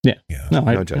 Yeah.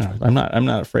 No judgment. I'm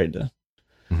not afraid to.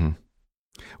 Mm-hmm.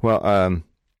 Well,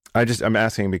 I'm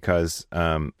asking because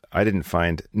I didn't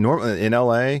find normally in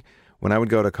LA when I would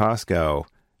go to Costco.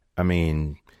 I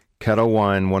mean, Kettle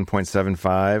One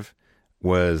 1.75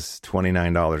 was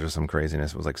 $29 or some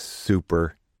craziness. It was like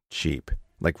super cheap,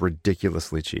 like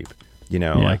ridiculously cheap. You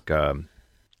know, like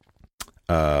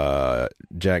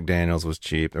Jack Daniels was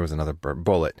cheap. There was another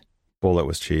Bullet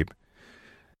was cheap.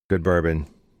 Good bourbon,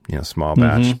 you know, small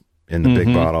batch in the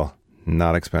big bottle,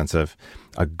 not expensive.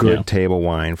 A good table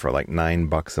wine for like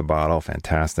 $9 a bottle,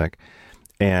 fantastic.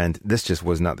 And this just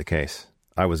was not the case.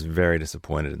 I was very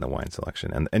disappointed in the wine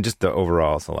selection and just the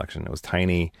overall selection. It was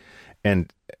tiny.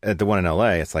 And at the one in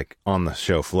LA, it's like on the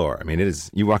show floor. I mean, it is,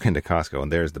 you walk into Costco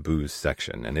and there's the booze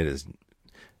section and it is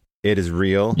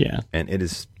real and it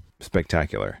is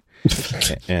spectacular.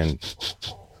 And,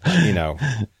 you know,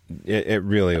 it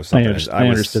really was something. I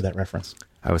understood that reference.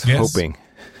 I was hoping.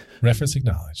 Reference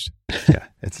acknowledged. Yeah,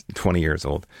 it's 20 years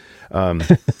old,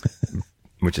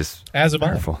 which is as am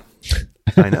wonderful.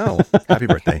 I know. Happy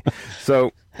birthday.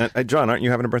 So, John, aren't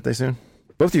you having a birthday soon?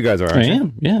 Both of you guys are, aren't you? I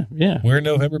am. Yeah. We're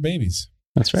November babies.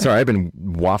 That's right. Sorry, I've been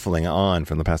waffling on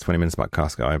for the past 20 minutes about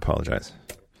Costco. I apologize.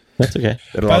 That's okay.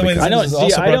 By the way, this is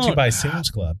also brought to you by Sam's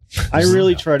Club. I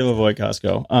really try to avoid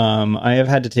Costco. I have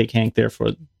had to take Hank there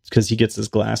because he gets his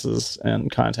glasses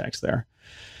and contacts there.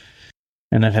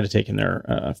 And I've had to take him there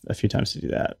a few times to do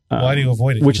that. Why do you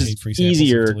avoid it? Which is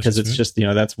easier because it's just, you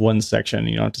know, that's one section.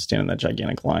 You don't have to stand in that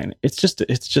gigantic line. It's just a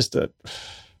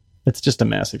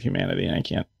mass of humanity,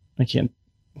 and I can't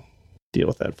deal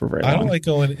with that for very long. I don't like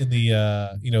going in the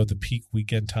the peak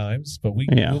weekend times, but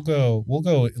we'll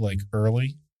go like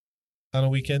early on a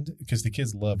weekend because the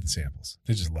kids love the samples.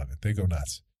 They just love it. They go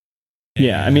nuts.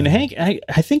 Yeah, I mean, Hank. I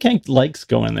think Hank likes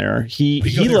going there. He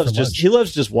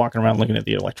loves just walking around looking at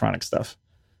the electronic stuff.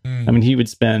 I mean, he would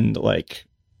spend like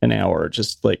an hour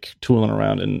just like tooling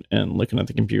around and looking at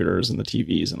the computers and the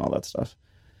TVs and all that stuff.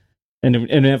 And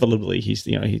inevitably, he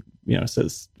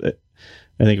says that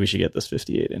I think we should get this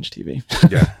 58-inch TV.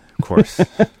 Yeah, of course.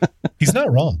 He's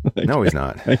not wrong. No, he's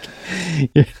not.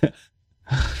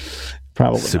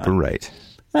 Probably super not. Right.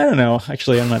 I don't know.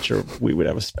 Actually, I'm not sure we would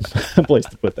have a place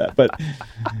to put that, but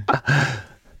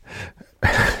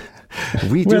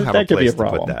we do have a place to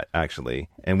put that, actually.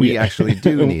 And we actually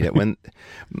do need it. When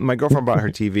my girlfriend bought her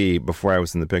TV before I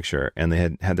was in the picture, and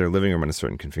they had their living room in a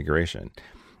certain configuration.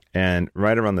 And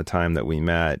right around the time that we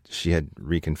met, she had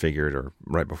reconfigured, or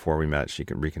right before we met, she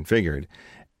reconfigured.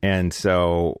 And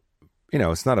so, you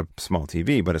know, it's not a small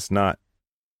TV, but it's not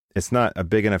a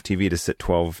big enough TV to sit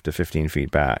 12 to 15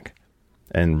 feet back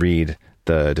and read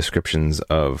the descriptions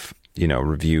of, you know,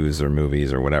 reviews or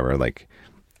movies or whatever. Like,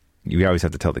 you always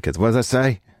have to tell the kids, what does that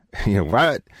say? You know,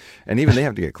 what? And even they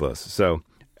have to get close. So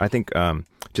I think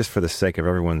just for the sake of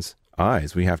everyone's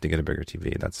eyes, we have to get a bigger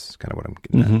TV. That's kind of what I'm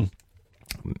getting at.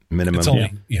 Minimum. It's only,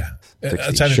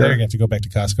 outside of there, you have to go back to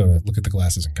Costco to look at the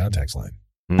glasses and contacts line.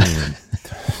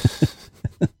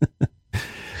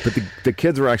 But the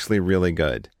kids were actually really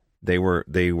good. They were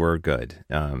good.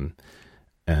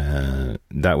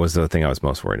 That was the thing I was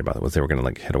most worried about, was they were going to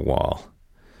like hit a wall.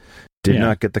 Did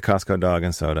not get the Costco dog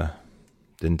and soda.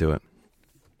 Didn't do it.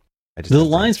 The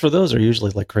lines for those are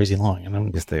usually like crazy long,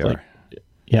 and yes, they are.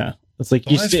 Yeah, it's like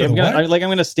I'm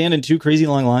going to stand in two crazy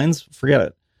long lines. Forget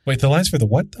it. Wait, the lines for the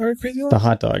what are crazy long? The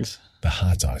hot dogs. The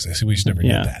hot dogs. I see. We should never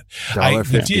get that.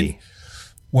 $1.50.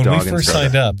 When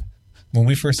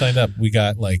we first signed up, we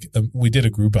got like we did a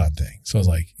Groupon thing. So I was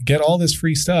like, get all this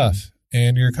free stuff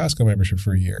and your Costco membership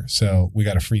for a year. So we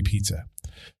got a free pizza,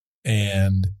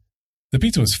 and the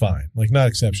pizza was fine, like not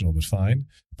exceptional, but fine.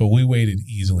 But we waited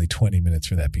easily 20 minutes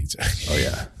for that pizza.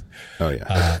 Oh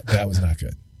yeah. That was not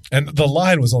good. And the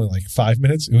line was only like 5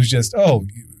 minutes. It was just,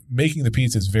 making the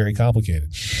pizza is very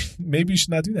complicated. Maybe you should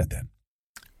not do that then.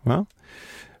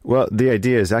 Well, the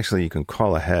idea is actually you can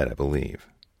call ahead, I believe,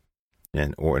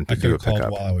 and do a pickup.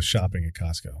 Called while I was shopping at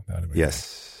Costco.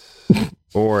 Yes.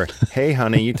 Or, hey,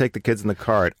 honey, you take the kids in the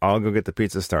cart. I'll go get the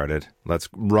pizza started. Let's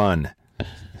run.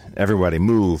 Everybody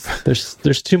move.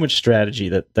 There's too much strategy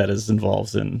that is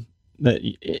involved in that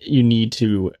you need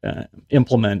to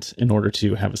implement in order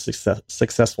to have a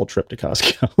successful trip to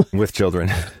Costco with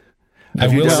children. I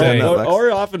will say,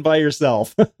 or often by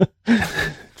yourself.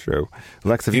 True.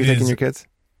 Lex, have you taken your kids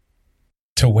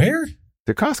to where?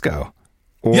 To Costco.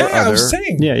 Or yeah, I was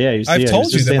saying. Yeah. I've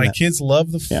told you that my kids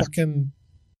love the fucking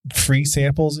free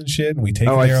samples and shit, and we take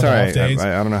them there on the off days.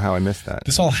 I don't know how I missed that.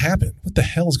 This all happened. What the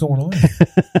hell is going on?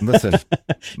 Listen,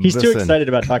 he's too excited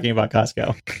about talking about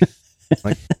Costco.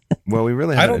 Well, we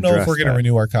really. I don't know if we're going to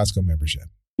renew our Costco membership.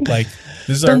 Like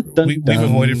this is we've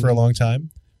avoided for a long time,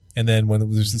 and then when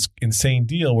there's this insane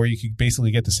deal where you could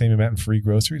basically get the same amount in free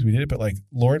groceries, we did it. But like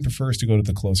Lauren prefers to go to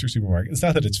the closer supermarket. It's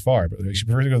not that it's far, but she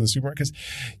prefers to go to the supermarket because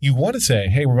you want to say,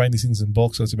 "Hey, we're buying these things in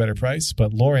bulk, so it's a better price."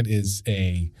 But Lauren is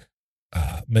a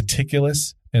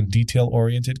meticulous and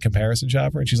detail-oriented comparison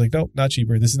shopper, and she's like, "No, not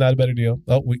cheaper. This is not a better deal.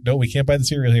 Oh, we can't buy the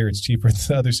cereal here. It's cheaper at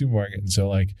the other supermarket." And so,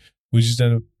 like, we just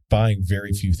end up buying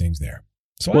very few things there.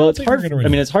 So, well, it's hard. I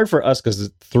mean, it's hard for us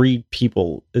because 3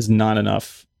 people is not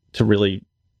enough to really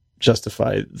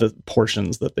justify the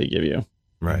portions that they give you,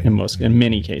 right? In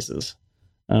many cases,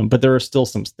 but there are still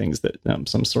some things that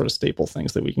some sort of staple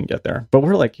things that we can get there. But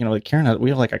we're like, like Karen,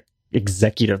 we have like a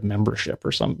executive membership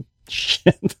or some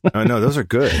shit. Oh no, those are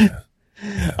good.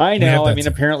 Yeah. I know. I mean,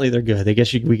 apparently they're good. I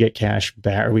guess we get cash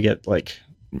back, or we get like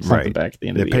something back at the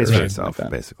end of the year. It pays for itself,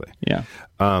 basically. Yeah.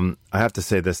 I have to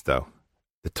say this though: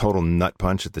 the total nut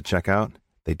punch at the checkout.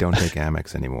 They don't take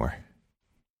Amex anymore.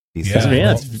 For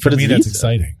me, that's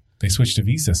exciting. They switched to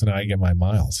Visa, so now I get my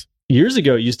miles. Years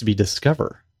ago, it used to be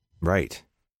Discover. Right.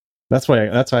 That's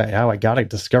how I got a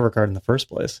Discover card in the first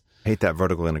place. Hate that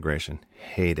vertical integration.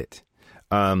 Hate it.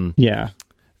 Yeah.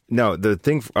 No, the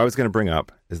thing I was going to bring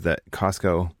up is that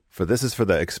Costco, this is for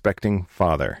the expecting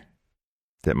father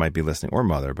that might be listening, or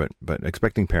mother, but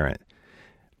expecting parent.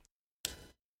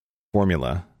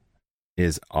 Formula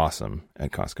is awesome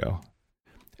at Costco.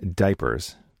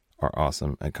 Diapers are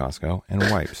awesome at Costco, and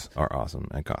wipes are awesome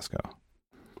at Costco.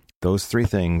 Those 3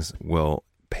 things will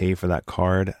pay for that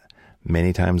card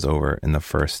many times over in the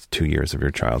first 2 years of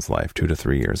your child's life, 2 to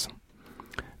 3 years.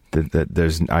 I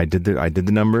did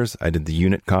the numbers, I did the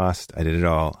unit cost, I did it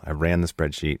all. I ran the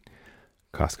spreadsheet.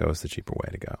 Costco is the cheaper way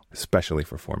to go, especially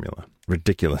for formula.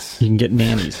 Ridiculous. You can get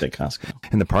nannies at Costco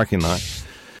in the parking lot.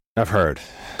 I've heard.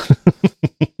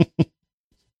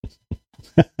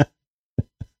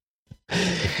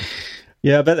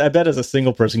 Yeah, I bet as a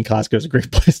single person, Costco is a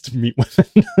great place to meet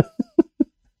women.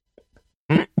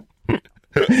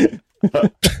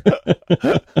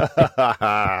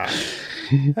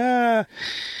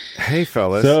 Hey,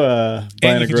 fellas. So,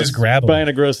 buying a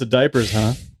gross of diapers,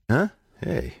 huh? Huh?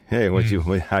 Hey,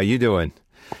 how you doing?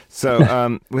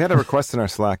 So, we had a request in our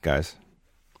Slack, guys.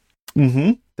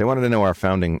 Mm-hmm. They wanted to know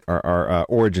our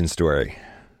origin story.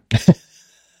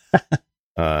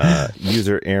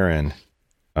 User Aaron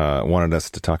wanted us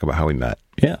to talk about how we met.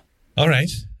 Yeah. All right.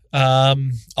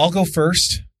 I'll go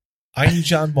first. I knew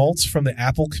John Moltz from the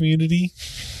Apple community.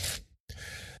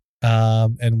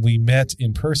 And we met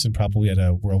in person probably at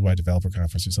a Worldwide Developer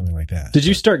Conference or something like that. Did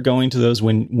you start going to those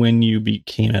when you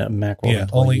became a Macworld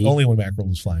employee? only when Macworld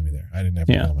was flying me there. I didn't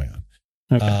ever go on my own.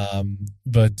 Okay.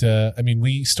 But I mean,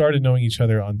 we started knowing each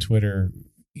other on Twitter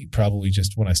probably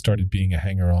just when I started being a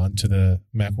hanger-on to the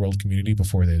Macworld community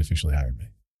before they'd officially hired me.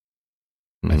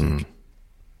 I think.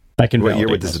 I can. What year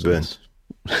would this have been?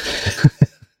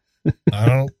 I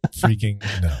don't freaking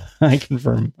know. I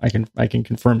confirm. I can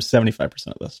confirm 75%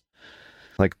 of this.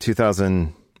 Like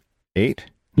 2008?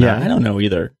 Yeah, I don't know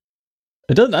either.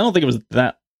 It doesn't. I don't think it was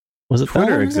that. Was it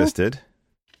Twitter existed?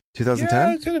 2010?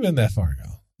 Yeah, it could have been that far ago.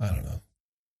 I don't know.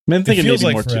 I'm thinking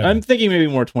maybe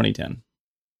more 2010.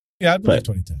 Yeah, I'd believe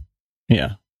 2010.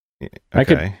 Yeah.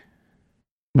 Okay.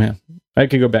 I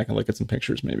could go back and look at some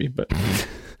pictures maybe, but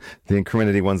the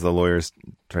incriminating ones the lawyers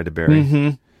tried to bury. Mm-hmm.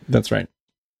 That's right.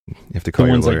 You have to call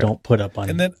the your ones lawyer. I don't put up on.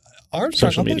 And then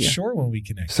Armstrong, I'm not sure when we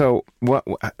connected. So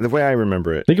the way I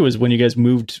remember it, I think it was when you guys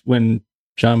when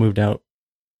John moved out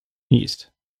east.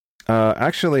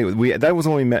 Actually, that was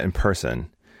when we met in person.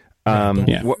 When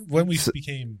we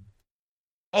became.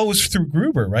 Oh, it was through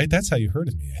Gruber, right? That's how you heard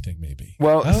of me, I think, maybe.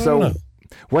 Well, so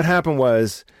what happened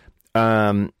was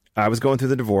I was going through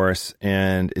the divorce,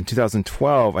 and in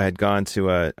 2012, I had gone to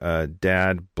a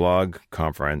dad blog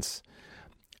conference,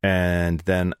 and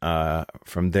then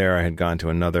from there, I had gone to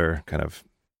another kind of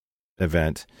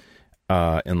event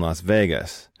in Las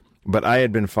Vegas. But I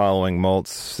had been following Moltz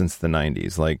since the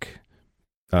 90s, like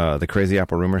the Crazy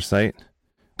Apple Rumors site,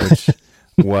 which...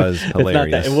 was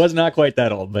hilarious. It was not quite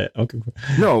that old, but okay.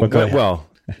 No, well,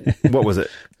 what was it?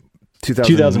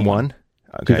 2001.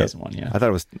 Okay. 2001, yeah. I thought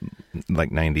it was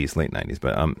like 90s, late 90s,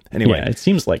 but anyway. Yeah, it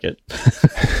seems like it.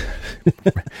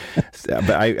 But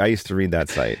I used to read that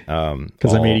site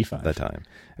because I'm 85 at that time.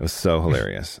 It was so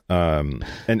hilarious. And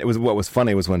it was what was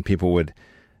funny was when people would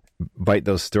bite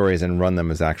those stories and run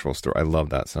them as actual stories. I love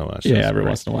that so much. Yeah, every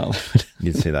once in a while.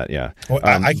 You'd see that, yeah. Well,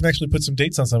 I can actually put some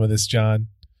dates on some of this, John.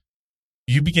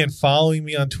 You began following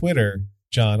me on Twitter,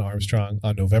 John Armstrong,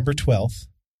 on November 12th.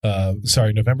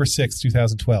 November 6th,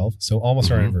 2012. So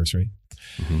almost our anniversary.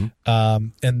 Mm-hmm.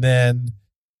 And then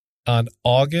on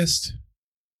August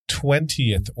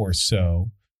 20th or so,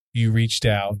 you reached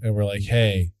out and were like,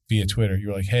 hey, via Twitter, you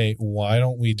were like, hey, why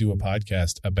don't we do a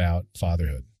podcast about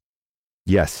fatherhood?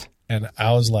 Yes. And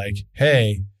I was like,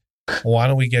 hey, why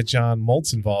don't we get John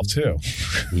Moltz involved too?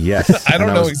 Yes. I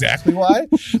don't know exactly why,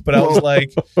 but I was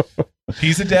like,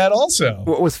 he's a dad also.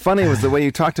 What was funny was the way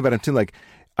you talked about him too. Like,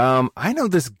 I know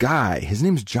this guy. His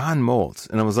name's John Moltz.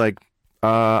 And I was like,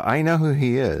 I know who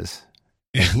he is.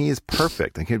 And he is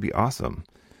perfect. And he'd be awesome.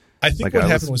 I think what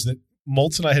happened was that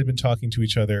Moltz and I had been talking to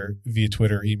each other via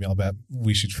Twitter or email about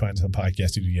we should find some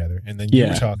podcast to do together. And then you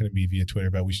were talking to me via Twitter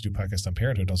about we should do a podcast on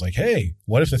parenthood. I was like, hey,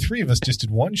 what if the three of us just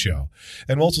did one show?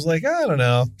 And Moltz was like, I don't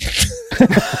know.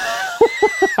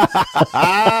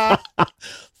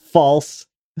 False.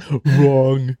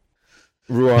 Wrong.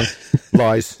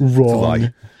 Lies.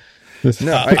 Wrong.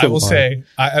 No, I will say,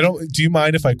 I don't. Do you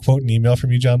mind if I quote an email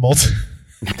from you, John Moltz?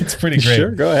 It's pretty great. Sure,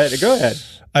 go ahead.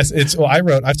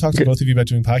 I've talked to both of you about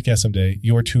doing podcasts someday.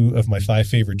 You're two of my 5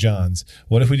 favorite Johns.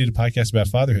 What if we did a podcast about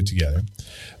fatherhood together?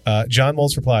 John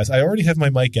Moltz replies, I already have my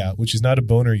mic out, which is not a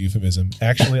boner euphemism.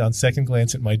 Actually, on second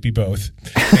glance, it might be both.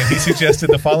 And he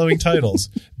suggested the following titles: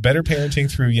 Better Parenting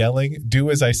Through Yelling, Do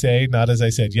As I Say, Not As I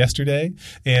Said Yesterday,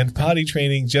 and Potty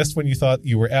Training, Just When You Thought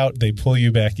You Were Out, They Pull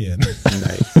You Back In.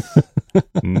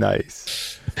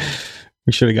 Nice.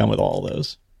 We should have gone with all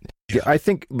those. Yeah, I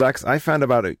think, Lex, I found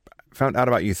out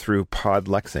about you through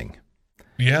Podlexing.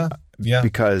 Yeah.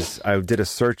 Because I did a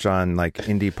search on like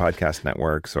indie podcast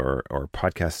networks or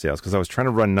podcast sales because I was trying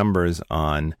to run numbers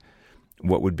on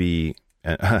what would be,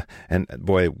 and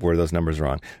boy, were those numbers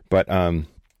wrong. But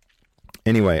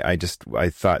anyway, I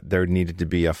thought there needed to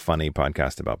be a funny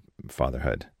podcast about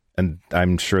fatherhood. And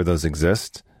I'm sure those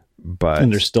exist, but...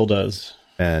 And there still does.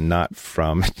 And not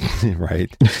from,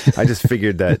 right? I just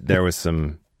figured that there was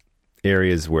some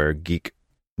areas where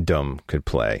geekdom could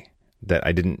play that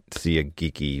I didn't see a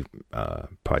geeky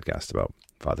podcast about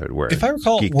fatherhood where, if I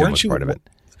recall, geekdom was part of it.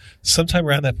 Sometime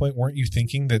around that point, weren't you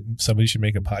thinking that somebody should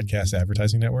make a podcast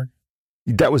advertising network?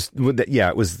 That was, yeah,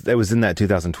 it was in that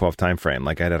 2012 timeframe.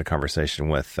 Like I had a conversation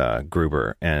with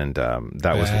Gruber, and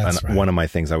that was one of my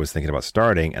things I was thinking about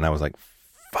starting, and I was like,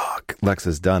 fuck, Lex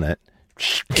has done it.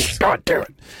 God damn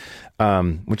it.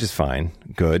 Which is fine.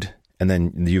 Good. And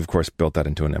then you, of course, built that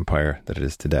into an empire that it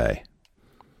is today.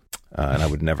 And I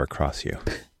would never cross you,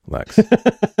 Lex.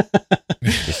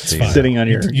 Sitting on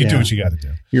your... You do what you got to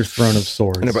do. Your throne of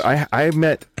swords. No, but I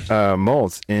met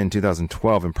Moltz in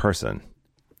 2012 in person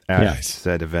at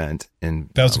said event in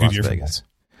that was a good year Vegas. For Moltz.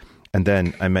 And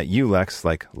then I met you, Lex,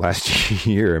 like last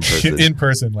year in person. In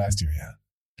person last year, yeah.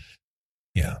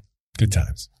 Yeah. Good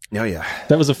times. Oh yeah,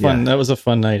 that was a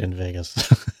fun night in Vegas.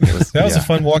 That was a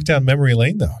fun walk down memory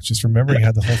lane, though. Just remembering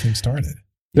how the whole thing started.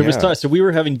 There was so we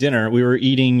were having dinner. We were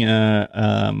eating.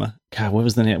 God, what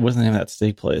was the name? What was the name of that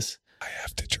steak place? I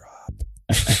have to drop.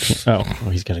 Oh,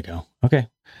 he's got to go. Okay.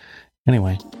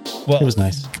 Anyway, well, it was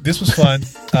nice. This was fun,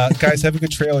 guys. Have a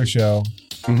good trailer show.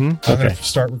 Mm-hmm. I'm going to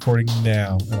start recording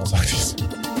now, and I'll talk to you soon.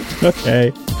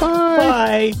 Okay.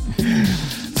 Bye.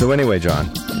 So anyway,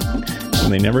 John.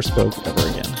 And they never spoke ever.